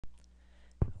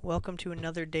Welcome to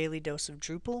another daily dose of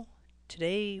Drupal.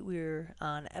 Today we're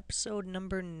on episode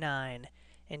number 9,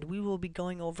 and we will be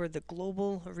going over the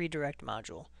global redirect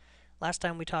module. Last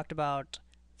time we talked about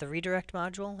the redirect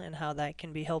module and how that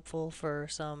can be helpful for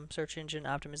some search engine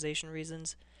optimization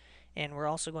reasons, and we're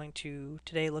also going to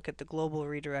today look at the global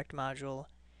redirect module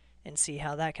and see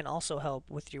how that can also help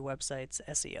with your website's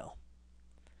SEO.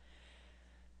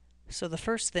 So the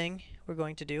first thing we're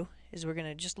going to do is we're going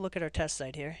to just look at our test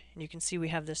site here, and you can see we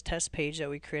have this test page that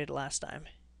we created last time.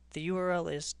 The URL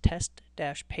is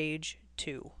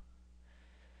test-page2.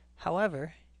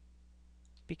 However,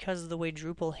 because of the way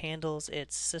Drupal handles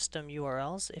its system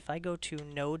URLs, if I go to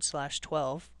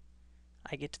node/12,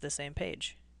 I get to the same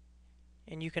page.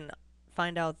 And you can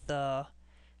find out the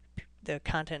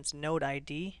content's node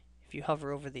ID if you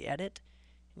hover over the edit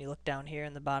and you look down here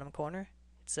in the bottom corner.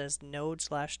 It says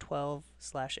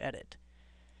node/12/edit.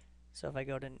 So if I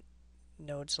go to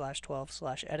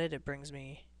node/12/edit, it brings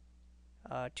me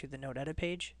to the node edit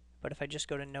page. But if I just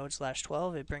go to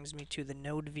node/12, it brings me to the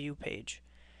node view page,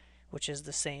 which is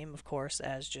the same, of course,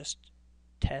 as just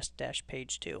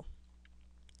test-page2.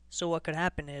 So what could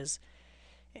happen is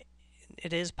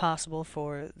it is possible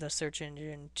for the search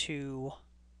engine to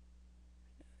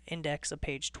index a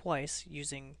page twice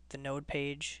using the node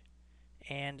page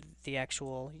and the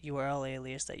actual URL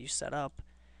alias that you set up.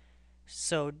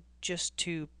 So just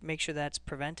to make sure that's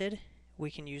prevented,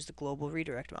 we can use the global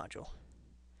redirect module.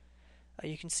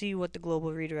 You can see what the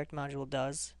global redirect module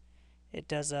does. It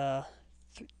does you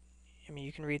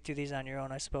can read through these on your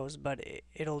own, I suppose, but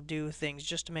it'll do things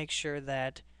just to make sure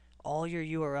that all your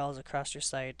URLs across your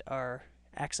site are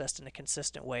accessed in a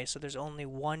consistent way, so there's only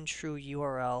one true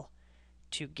URL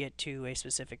to get to a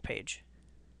specific page.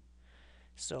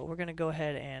 So we're going to go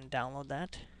ahead and download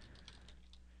that.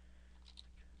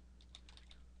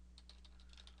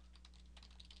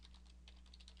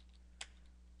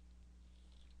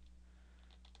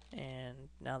 And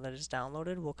now that it's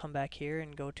downloaded, we'll come back here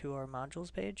and go to our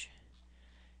modules page,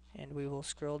 and we will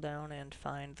scroll down and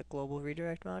find the global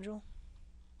redirect module,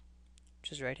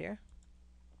 which is right here.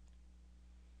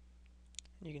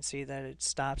 You can see that it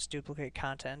stops duplicate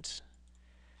content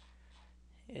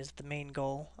is the main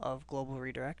goal of global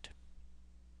redirect.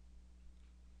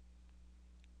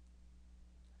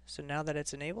 So now that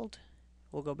it's enabled,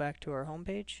 we'll go back to our home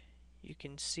page. You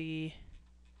can see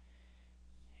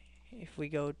if we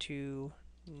go to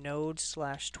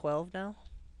node/12 now,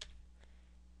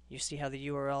 you see how the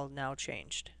URL now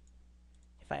changed.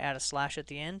 If I add a slash at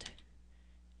the end,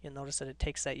 you'll notice that it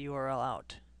takes that URL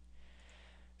out.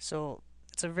 So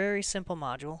it's a very simple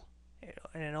module,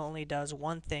 and it only does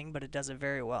one thing, but it does it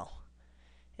very well.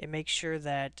 It makes sure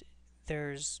that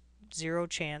there's zero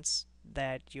chance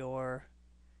that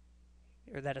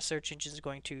that a search engine is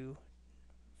going to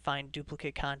find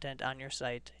duplicate content on your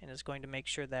site, and is going to make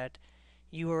sure that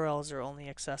URLs are only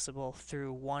accessible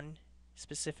through one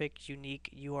specific unique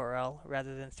URL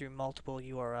rather than through multiple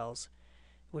URLs,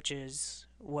 which is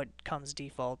what comes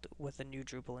default with a new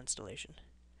Drupal installation.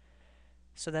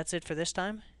 So that's it for this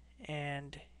time,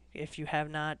 and if you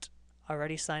have not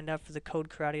already signed up for the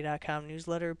codekarate.com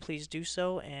newsletter, please do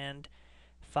so, and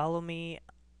follow me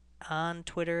on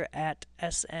Twitter at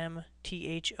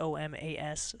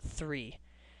SMTHOMAS3.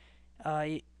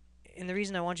 And the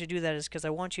reason I want you to do that is because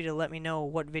I want you to let me know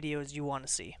what videos you want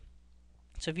to see.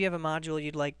 So if you have a module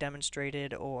you'd like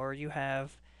demonstrated, or you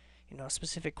have a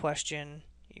specific question,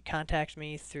 you contact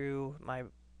me through my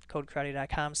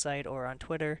codekarate.com site or on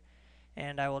Twitter,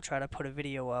 and I will try to put a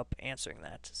video up answering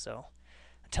that. So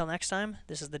until next time,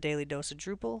 this is the Daily Dose of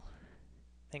Drupal.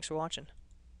 Thanks for watching.